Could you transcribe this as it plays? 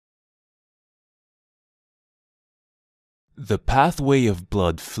The pathway of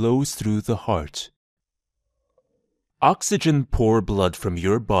blood flows through the heart. Oxygen-poor blood from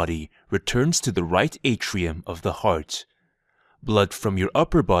your body returns to the right atrium of the heart. Blood from your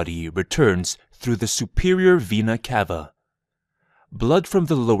upper body returns through the superior vena cava. Blood from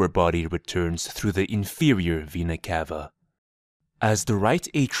the lower body returns through the inferior vena cava. As the right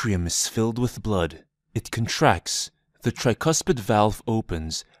atrium is filled with blood, it contracts, the tricuspid valve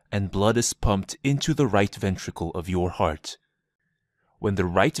opens, and blood is pumped into the right ventricle of your heart. When the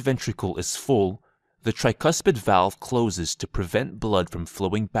right ventricle is full, the tricuspid valve closes to prevent blood from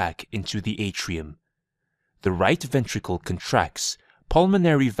flowing back into the atrium. The right ventricle contracts,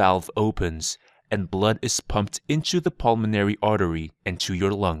 pulmonary valve opens, and blood is pumped into the pulmonary artery and to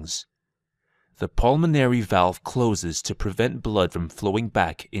your lungs. The pulmonary valve closes to prevent blood from flowing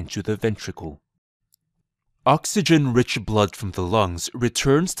back into the ventricle. Oxygen-rich blood from the lungs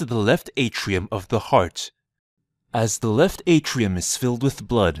returns to the left atrium of the heart. As the left atrium is filled with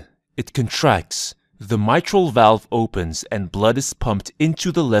blood, it contracts, the mitral valve opens, and blood is pumped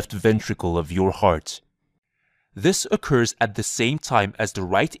into the left ventricle of your heart. This occurs at the same time as the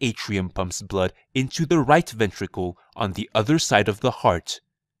right atrium pumps blood into the right ventricle on the other side of the heart.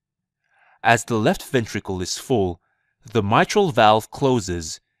 As the left ventricle is full, the mitral valve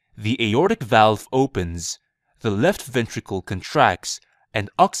closes, the aortic valve opens, the left ventricle contracts, and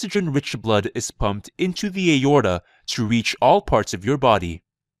oxygen-rich blood is pumped into the aorta to reach all parts of your body.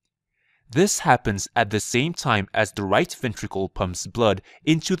 This happens at the same time as the right ventricle pumps blood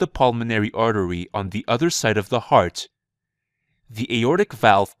into the pulmonary artery on the other side of the heart. The aortic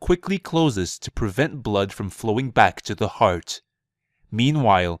valve quickly closes to prevent blood from flowing back to the heart.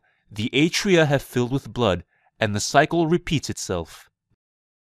 Meanwhile, the atria have filled with blood, and the cycle repeats itself.